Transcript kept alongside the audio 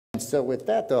And so with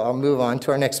that, though, I'll move on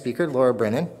to our next speaker, Laura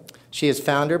Brennan. She is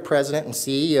founder, president, and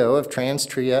CEO of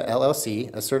Transtria,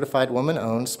 LLC, a certified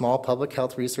woman-owned small public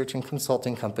health research and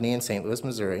consulting company in St. Louis,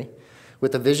 Missouri,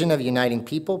 with a vision of uniting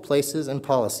people, places, and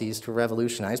policies to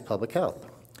revolutionize public health.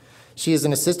 She is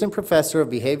an assistant professor of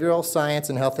behavioral science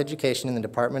and health education in the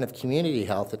Department of Community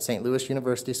Health at St. Louis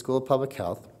University School of Public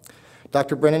Health.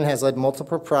 Dr. Brennan has led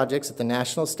multiple projects at the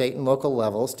national, state, and local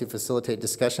levels to facilitate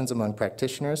discussions among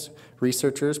practitioners,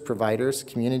 researchers, providers,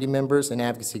 community members, and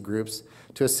advocacy groups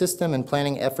to assist them in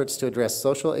planning efforts to address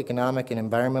social, economic, and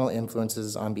environmental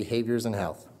influences on behaviors and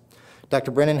health.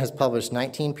 Dr. Brennan has published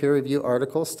 19 peer-reviewed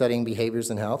articles studying behaviors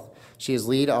and health. She is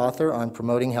lead author on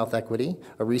Promoting Health Equity,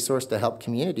 a resource to help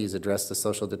communities address the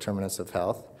social determinants of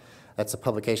health. That's a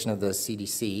publication of the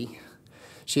CDC.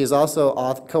 She is also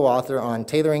co-author on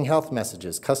Tailoring Health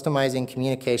Messages, Customizing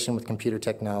Communication with Computer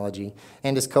Technology,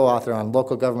 and is co-author on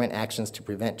Local Government Actions to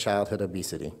Prevent Childhood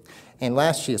Obesity. And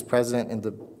last, she is president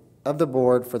of the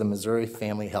board for the Missouri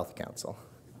Family Health Council.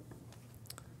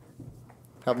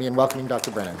 Help me in welcoming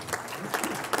Dr. Brennan.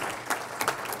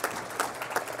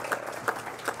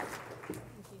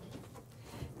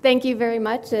 Thank you very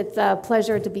much. It's a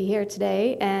pleasure to be here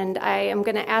today, and I am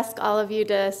going to ask all of you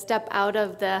to step out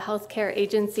of the healthcare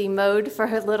agency mode for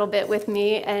a little bit with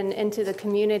me and into the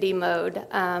community mode.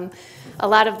 A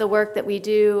lot of the work that we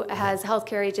do has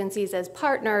healthcare agencies as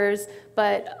partners,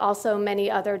 but also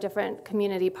many other different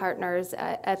community partners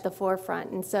at the forefront.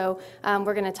 And so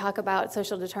we're going to talk about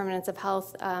social determinants of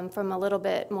health from a little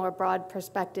bit more broad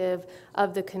perspective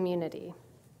of the community.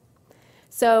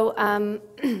 So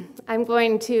I'm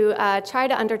going to try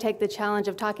to undertake the challenge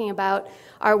of talking about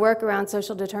our work around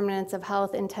social determinants of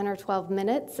health in 10 or 12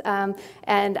 minutes.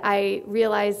 And I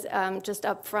realize just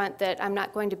up front that I'm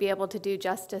not going to be able to do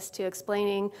justice to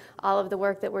explaining all of the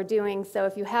work that we're doing. So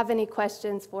if you have any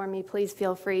questions for me, please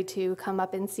feel free to come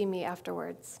up and see me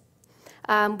afterwards.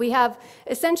 We have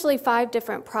essentially 5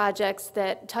 different projects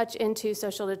that touch into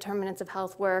social determinants of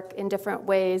health work in different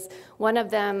ways. One of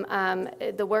them,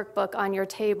 the workbook on your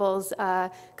tables,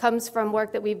 comes from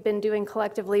work that we've been doing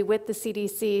collectively with the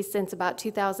CDC since about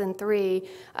 2003.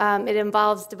 It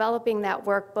involves developing that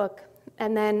workbook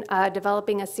and then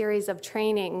developing a series of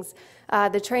trainings.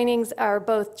 The trainings are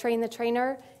both train the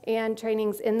trainer and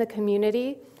trainings in the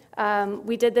community.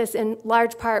 We did this in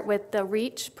large part with the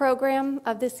REACH program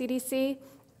of the CDC.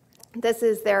 This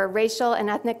is their racial and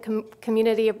ethnic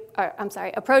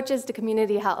approaches to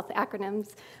community health,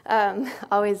 acronyms,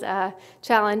 always a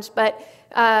challenge, but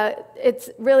it's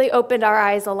really opened our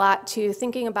eyes a lot to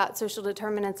thinking about social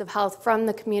determinants of health from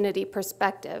the community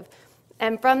perspective.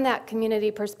 And from that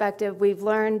community perspective, we've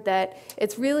learned that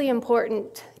it's really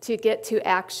important to get to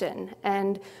action.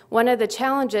 And one of the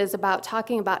challenges about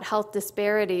talking about health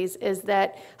disparities is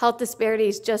that health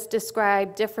disparities just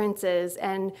describe differences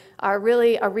and are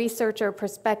really a researcher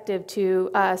perspective to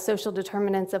social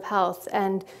determinants of health.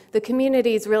 And the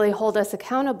communities really hold us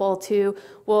accountable to,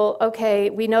 well, okay,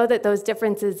 we know that those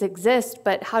differences exist,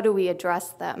 but how do we address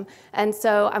them? And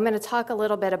so I'm going to talk a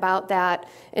little bit about that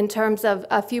in terms of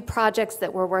a few projects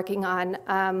that we're working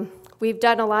on. We've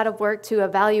done a lot of work to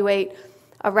evaluate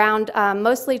around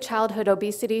mostly childhood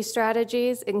obesity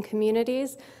strategies in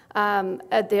communities.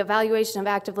 The evaluation of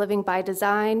active living by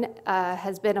design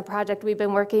has been a project we've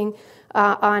been working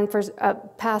on for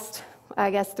past,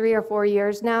 I guess, 3 or 4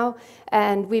 years now.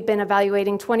 And we've been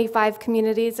evaluating 25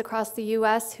 communities across the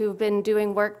U.S. who've been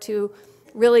doing work to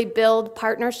really build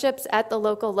partnerships at the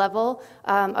local level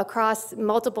across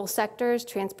multiple sectors: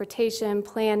 transportation,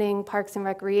 planning, parks and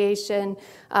recreation,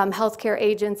 healthcare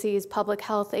agencies, public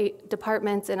health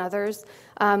departments, and others,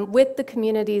 with the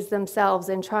communities themselves,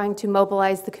 and trying to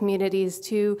mobilize the communities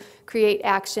to create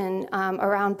action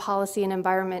around policy and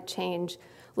environment change.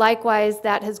 Likewise,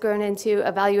 that has grown into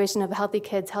evaluation of healthy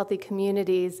kids, healthy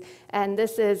communities, and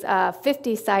this is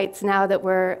 50 sites now that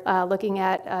we're looking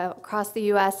at across the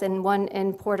U.S. and one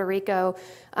in Puerto Rico,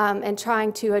 and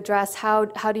trying to address how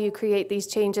do you create these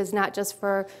changes, not just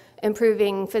for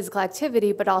improving physical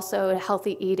activity, but also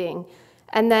healthy eating.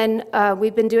 And then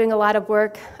we've been doing a lot of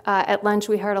work. At lunch,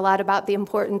 we heard a lot about the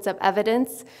importance of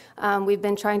evidence. We've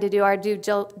been trying to do our due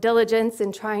diligence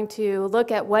and trying to look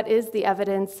at what is the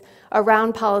evidence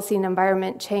around policy and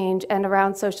environment change and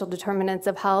around social determinants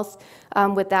of health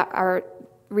with our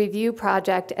review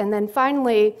project. And then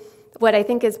finally, what I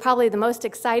think is probably the most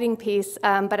exciting piece,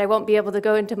 but I won't be able to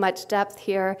go into much depth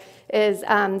here, is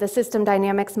the system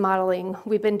dynamics modeling.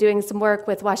 We've been doing some work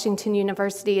with Washington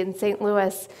University in St.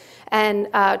 Louis, and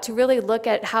to really look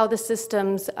at how the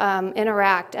systems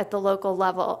interact at the local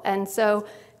level. And so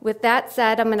with that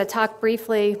said, I'm going to talk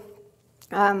briefly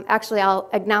Actually, I'll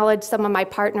acknowledge some of my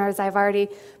partners. I've already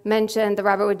mentioned the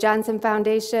Robert Wood Johnson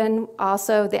Foundation,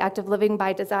 also the Active Living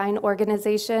by Design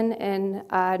organization in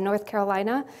North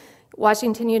Carolina,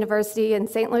 Washington University and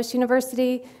St. Louis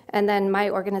University, and then my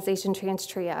organization,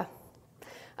 Transtria.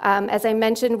 As I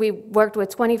mentioned, we worked with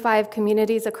 25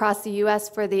 communities across the U.S.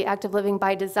 for the Active Living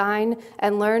by Design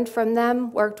and learned from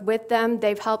them, worked with them.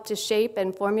 They've helped to shape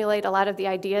and formulate a lot of the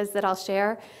ideas that I'll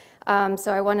share.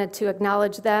 So I wanted to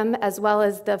acknowledge them, as well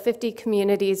as the 50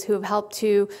 communities who have helped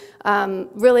to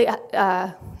really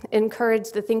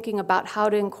encourage the thinking about how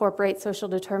to incorporate social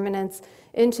determinants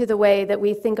into the way that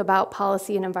we think about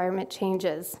policy and environment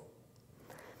changes.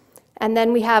 And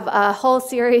then we have a whole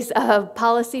series of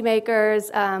policymakers,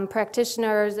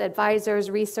 practitioners, advisors,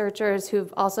 researchers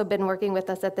who've also been working with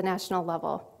us at the national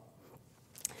level.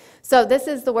 So this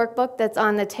is the workbook that's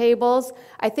on the tables.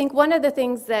 I think one of the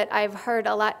things that I've heard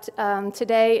a lot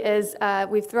today is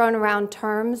we've thrown around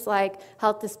terms like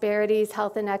health disparities,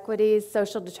 health inequities,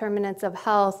 social determinants of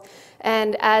health.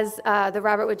 And as the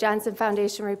Robert Wood Johnson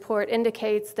Foundation report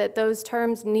indicates, that those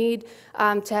terms need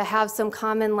to have some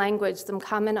common language, some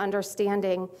common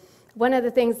understanding. One of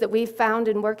the things that we've found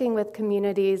in working with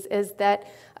communities is that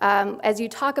as you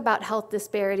talk about health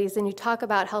disparities, and you talk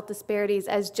about health disparities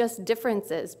as just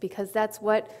differences, because that's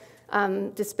what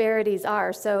disparities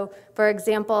are. So, for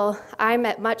example, I'm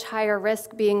at much higher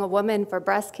risk being a woman for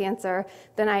breast cancer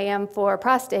than I am for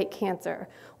prostate cancer.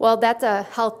 Well, that's a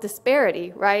health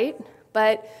disparity, right?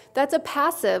 But that's a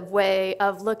passive way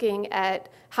of looking at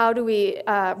how do we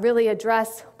really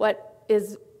address what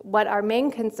our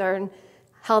main concern,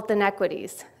 health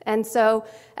inequities. And so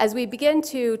as we begin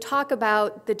to talk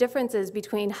about the differences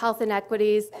between health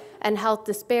inequities and health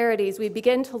disparities, we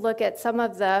begin to look at some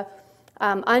of the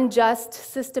unjust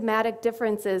systematic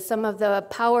differences, some of the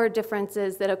power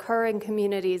differences that occur in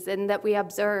communities and that we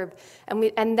observe.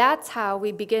 And that's how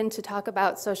we begin to talk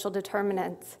about social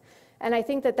determinants. And I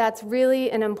think that that's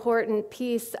really an important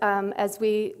piece as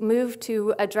we move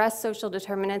to address social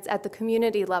determinants at the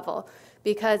community level,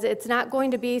 because it's not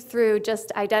going to be through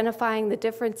just identifying the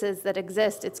differences that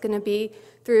exist. It's going to be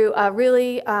through a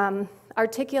really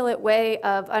articulate way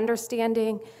of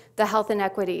understanding the health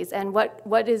inequities and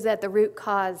what is at the root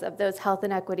cause of those health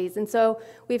inequities. And so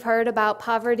we've heard about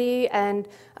poverty and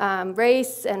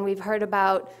race, and we've heard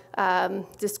about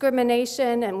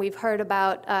discrimination, and we've heard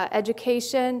about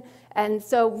education. And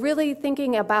so really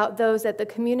thinking about those at the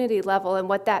community level and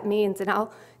what that means. And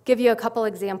I'll give you a couple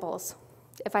examples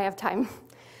if I have time.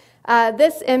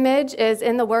 This image is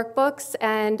in the workbooks,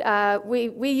 and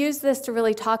we use this to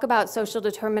really talk about social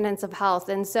determinants of health.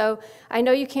 And so I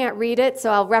know you can't read it,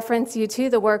 so I'll reference you to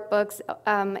the workbooks,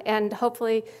 and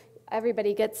hopefully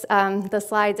everybody gets the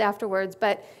slides afterwards.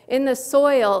 But in the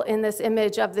soil, in this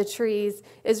image of the trees,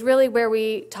 is really where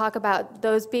we talk about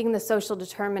those being the social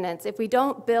determinants. If we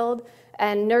don't build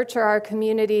and nurture our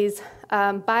communities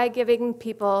by giving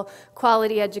people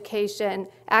quality education,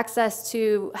 access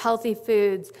to healthy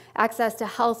foods, access to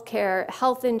health care,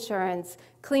 health insurance,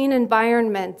 clean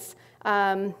environments,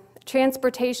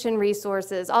 transportation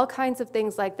resources, all kinds of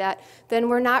things like that, then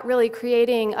we're not really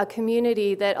creating a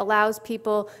community that allows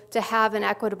people to have an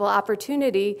equitable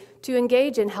opportunity to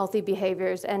engage in healthy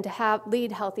behaviors and to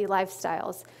lead healthy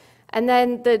lifestyles. And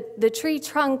then the tree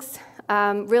trunks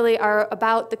really are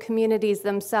about the communities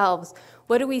themselves.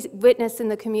 What do we witness in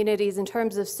the communities in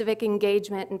terms of civic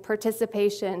engagement and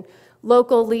participation,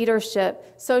 local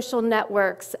leadership, social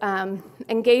networks,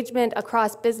 engagement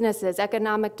across businesses,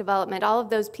 economic development, all of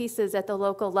those pieces at the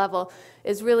local level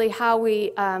is really how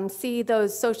we see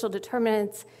those social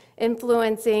determinants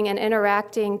influencing and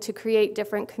interacting to create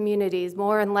different communities,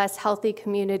 more and less healthy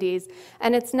communities.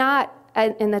 And it's not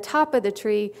in the top of the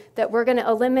tree that we're going to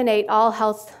eliminate all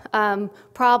health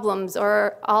problems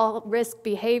or all risk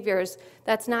behaviors.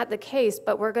 That's not the case,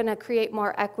 but we're going to create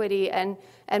more equity and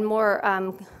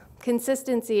more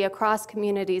consistency across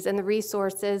communities and the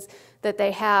resources that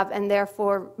they have, and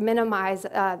therefore minimize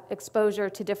exposure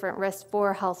to different risks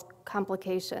for health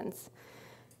complications.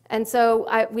 And so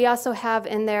we also have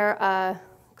in there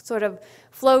sort of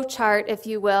flow chart, if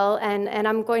you will, and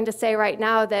I'm going to say right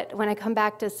now that when I come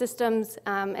back to systems,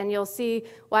 and you'll see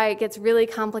why it gets really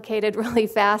complicated really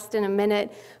fast in a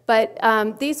minute, but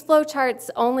these flow charts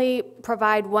only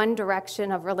provide one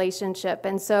direction of relationship,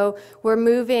 and so we're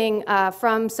moving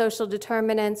from social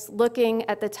determinants, looking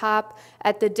at the top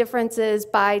at the differences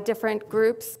by different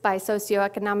groups, by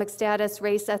socioeconomic status,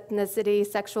 race, ethnicity,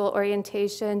 sexual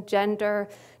orientation, gender,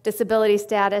 disability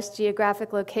status,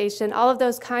 geographic location, all of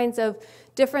those kinds of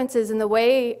differences in the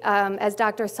way, as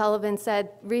Dr. Sullivan said,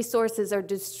 resources are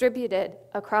distributed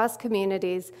across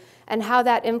communities and how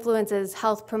that influences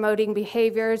health-promoting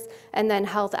behaviors and then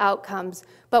health outcomes.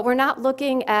 But we're not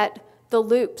looking at the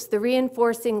loops, the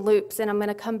reinforcing loops, and I'm going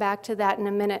to come back to that in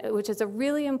a minute, which is a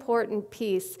really important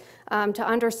piece to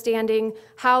understanding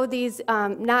how these,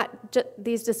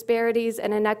 these disparities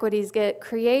and inequities get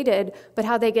created, but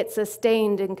how they get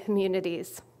sustained in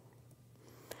communities.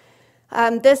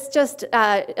 This just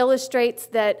illustrates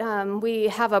that we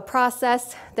have a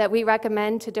process that we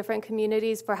recommend to different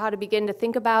communities for how to begin to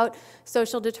think about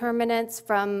social determinants,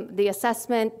 from the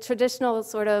assessment, traditional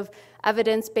sort of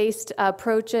evidence-based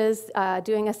approaches,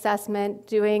 doing assessment,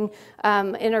 doing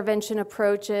intervention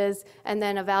approaches, and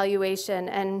then evaluation.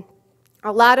 And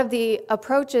a lot of the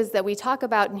approaches that we talk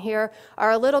about in here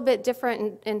are a little bit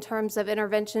different in terms of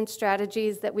intervention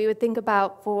strategies that we would think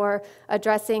about for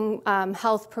addressing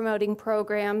health-promoting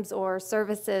programs or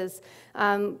services,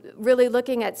 really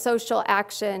looking at social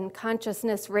action,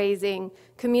 consciousness raising,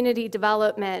 community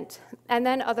development, and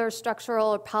then other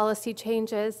structural or policy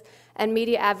changes, and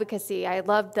media advocacy. I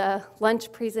love the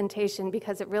lunch presentation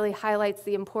because it really highlights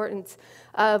the importance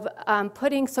of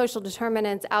putting social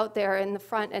determinants out there in the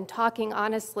front and talking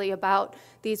honestly about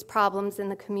these problems in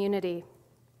the community.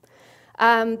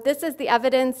 This is the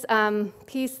evidence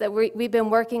piece that we've been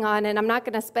working on, and I'm not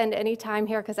going to spend any time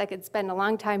here because I could spend a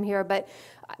long time here, but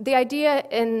the idea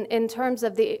in terms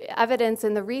of the evidence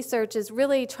and the research is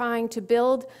really trying to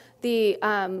build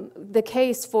the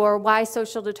case for why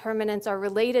social determinants are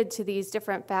related to these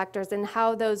different factors and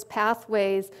how those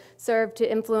pathways serve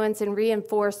to influence and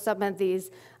reinforce some of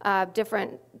these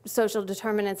different social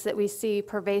determinants that we see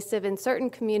pervasive in certain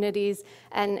communities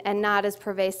and not as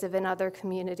pervasive in other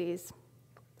communities.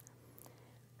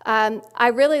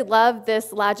 I really love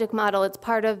this logic model. It's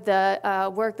part of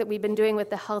the work that we've been doing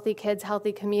with the Healthy Kids,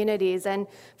 Healthy Communities. And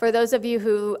for those of you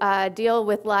who deal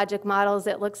with logic models,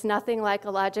 it looks nothing like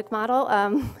a logic model.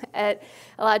 A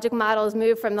logic model is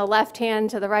moved from the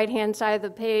left-hand to the right-hand side of the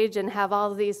page and have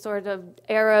all of these sort of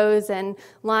arrows and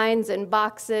lines and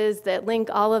boxes that link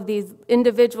all of these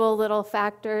individual little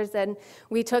factors. And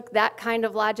we took that kind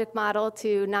of logic model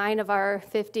to 9 of our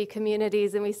 50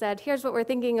 communities, and we said, here's what we're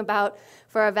thinking about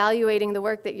for evaluating the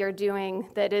work that you're doing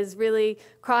that is really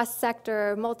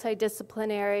cross-sector,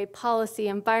 multidisciplinary, policy,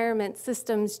 environment,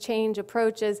 systems change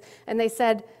approaches. And they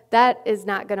said, that is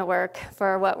not going to work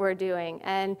for what we're doing.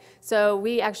 And so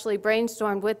we actually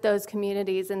brainstormed with those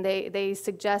communities, and they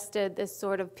suggested this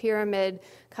sort of pyramid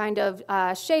kind of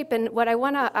shape. And what I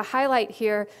want to highlight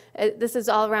here, this is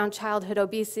all around childhood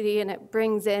obesity, and it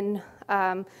brings in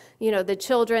the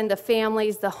children, the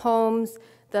families, the homes,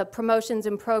 the promotions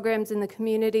and programs in the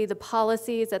community, the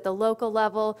policies at the local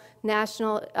level,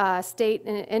 national, state,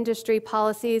 and industry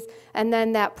policies, and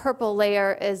then that purple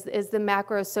layer is the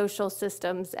macro social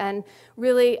systems. And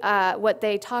really what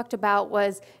they talked about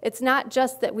was it's not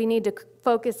just that we need to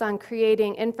focus on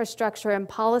creating infrastructure and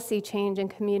policy change in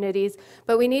communities,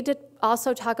 but we need to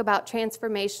also talk about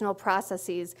transformational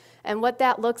processes. And what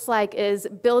that looks like is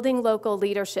building local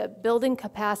leadership, building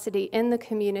capacity in the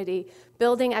community,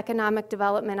 building economic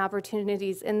development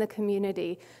opportunities in the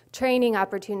community, training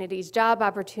opportunities, job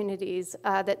opportunities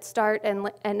that start and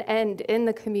end in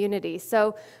the community.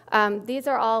 So these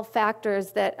are all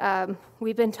factors that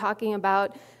we've been talking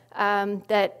about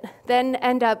that then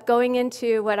end up going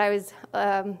into what I was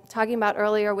talking about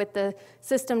earlier with the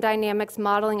system dynamics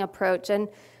modeling approach. And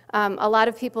a lot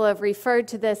of people have referred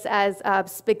to this as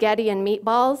spaghetti and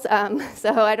meatballs.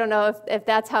 So I don't know if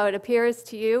that's how it appears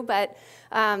to you, but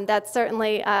that's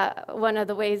certainly one of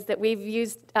the ways that we've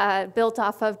used, built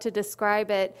off of to describe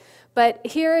it. But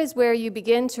here is where you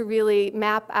begin to really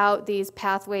map out these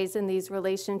pathways and these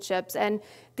relationships. And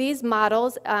these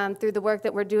models, through the work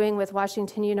that we're doing with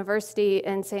Washington University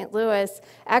in St. Louis,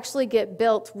 actually get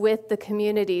built with the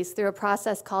communities through a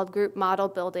process called group model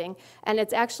building. And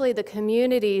it's actually the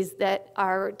communities that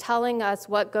are telling us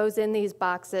what goes in these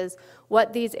boxes,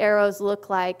 what these arrows look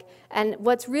like. And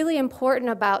what's really important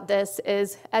about this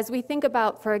is, as we think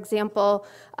about, for example,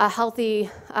 a healthy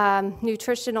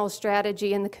nutritional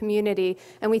strategy in the community,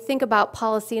 and we think about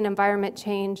policy and environment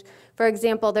change. For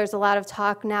example, there's a lot of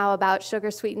talk now about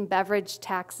sugar-sweetened beverage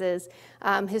taxes.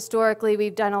 Historically,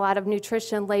 we've done a lot of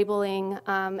nutrition labeling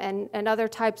and other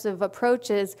types of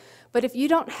approaches. But if you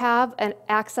don't have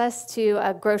access to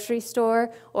a grocery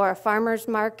store or a farmer's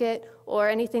market or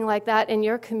anything like that in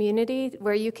your community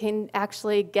where you can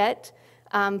actually get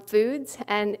foods,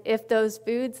 and if those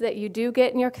foods that you do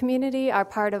get in your community are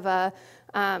part of a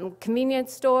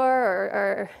convenience store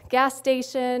or gas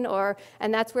station,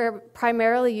 and that's where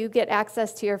primarily you get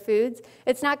access to your foods,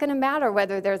 it's not going to matter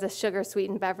whether there's a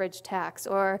sugar-sweetened beverage tax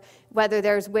or whether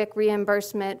there's WIC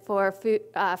reimbursement for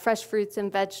fresh fruits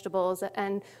and vegetables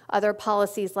and other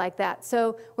policies like that.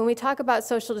 So when we talk about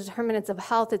social determinants of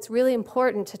health, it's really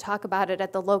important to talk about it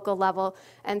at the local level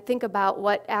and think about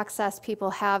what access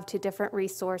people have to different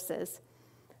resources.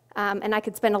 And I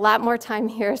could spend a lot more time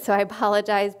here, so I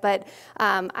apologize, but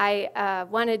I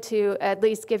wanted to at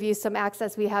least give you some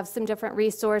access. We have some different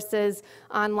resources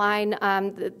online.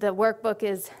 The workbook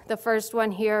is the first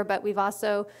one here, but we've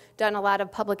also done a lot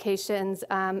of publications,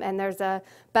 and there's a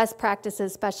best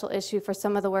practices special issue for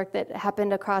some of the work that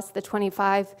happened across the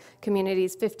 25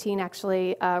 communities. 15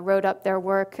 actually wrote up their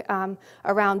work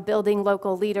around building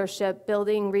local leadership,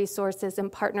 building resources and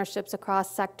partnerships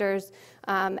across sectors.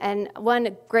 And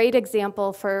one great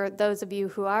example for those of you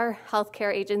who are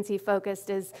healthcare agency focused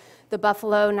is the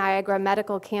Buffalo Niagara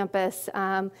Medical Campus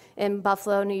in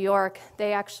Buffalo, New York.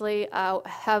 They actually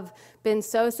have been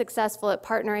so successful at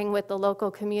partnering with the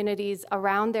local communities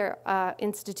around their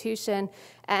institution,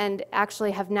 and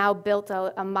actually have now built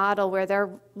a model where they're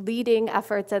leading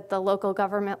efforts at the local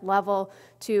government level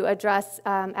to address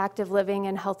active living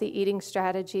and healthy eating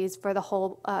strategies for the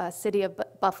whole city of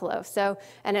Buffalo. So,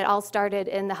 and it all started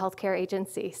in the healthcare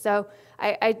agency. So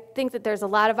I think that there's a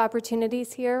lot of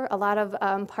opportunities here, a lot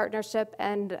of partnership,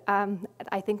 and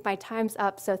I think my time's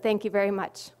up, so thank you very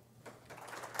much.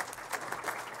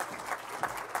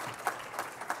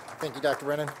 Thank you, Dr.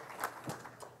 Brennan.